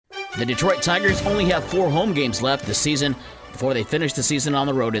The Detroit Tigers only have 4 home games left this season before they finish the season on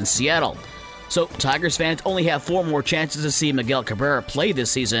the road in Seattle. So Tigers fans only have 4 more chances to see Miguel Cabrera play this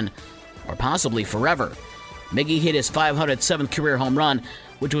season, or possibly forever. Miggy hit his 507th career home run,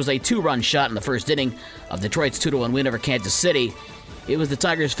 which was a 2-run shot in the first inning of Detroit's 2-1 win over Kansas City. It was the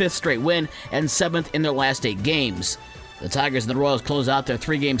Tigers' 5th straight win and 7th in their last 8 games. The Tigers and the Royals close out their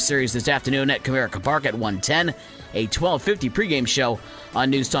 3-game series this afternoon at Comerica Park at 1:10, a 12:50 pregame show on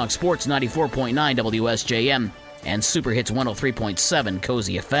News Talk Sports 94.9 WSJM and Super Hits 103.7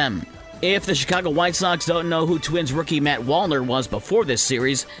 Cozy FM. If the Chicago White Sox don't know who Twins rookie Matt Wallner was before this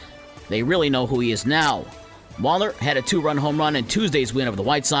series, they really know who he is now. Wallner had a 2-run home run in Tuesday's win over the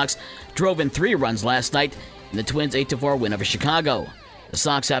White Sox, drove in 3 runs last night in the Twins' 8-4 win over Chicago. The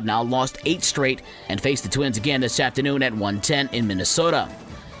Sox have now lost 8 straight and face the Twins again this afternoon at 1:10 in Minnesota.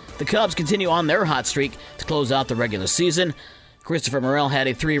 The Cubs continue on their hot streak to close out the regular season. Christopher Morel had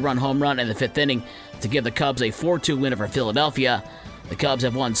a 3-run home run in the 5th inning to give the Cubs a 4-2 win over Philadelphia. The Cubs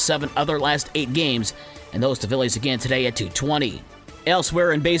have won 7 of their last 8 games and host the Phillies again today at 2:20.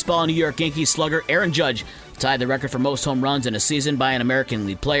 Elsewhere in baseball, New York Yankees slugger Aaron Judge tied the record for most home runs in a season by an American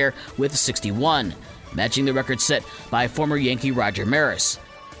League player with 61, matching the record set by former Yankee Roger Maris.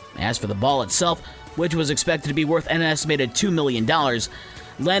 As for the ball itself, which was expected to be worth an estimated $2 million,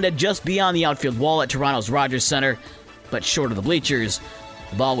 landed just beyond the outfield wall at Toronto's Rogers Center, but short of the bleachers.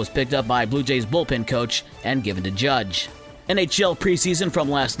 The ball was picked up by Blue Jays bullpen coach and given to Judge. NHL preseason from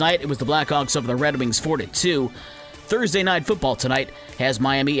last night, it was the Blackhawks over the Red Wings 4-2. Thursday night football tonight has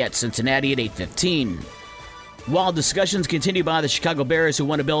Miami at Cincinnati at 8:15. While discussions continue by the Chicago Bears, who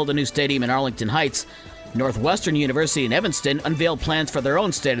want to build a new stadium in Arlington Heights, Northwestern University in Evanston unveiled plans for their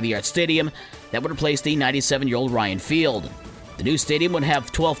own state-of-the-art stadium that would replace the 97-year-old Ryan Field. The new stadium would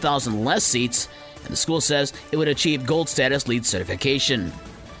have 12,000 less seats, and the school says it would achieve gold status LEED certification.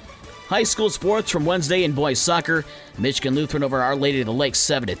 High school sports from Wednesday in boys soccer: Michigan Lutheran over Our Lady of the Lakes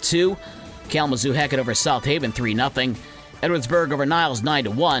 7-2, Kalamazoo Hackett over South Haven 3-0, Edwardsburg over Niles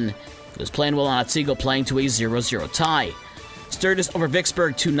 9-1. It was Plainwell on Otsego playing to a 0-0 tie. Sturgis over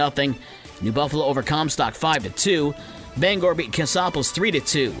Vicksburg 2-0, New Buffalo over Comstock 5-2, Bangor beat Cassopolis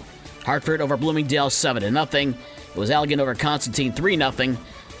 3-2, Hartford over Bloomingdale 7-0. It was Allegan over Constantine 3-0,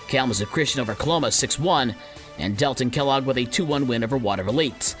 Kalamazoo Christian over Coloma 6-1, and Delton Kellogg with a 2-1 win over Water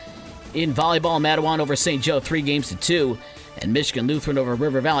Elite. In volleyball, Mattawan over St. Joe 3-2, and Michigan Lutheran over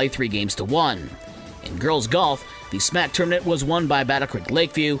River Valley 3-1. In girls golf, the SMAC tournament was won by Battle Creek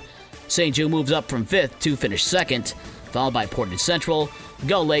Lakeview. St. Joe moves up from 5th to finish 2nd, followed by Portage Central,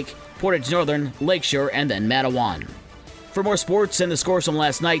 Gull Lake, Portage Northern, Lakeshore, and then Mattawan. For more sports and the scores from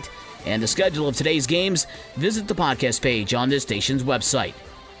last night and the schedule of today's games, visit the podcast page on this station's website.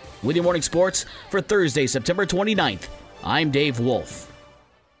 With your morning sports for Thursday, September 29th, I'm Dave Wolf.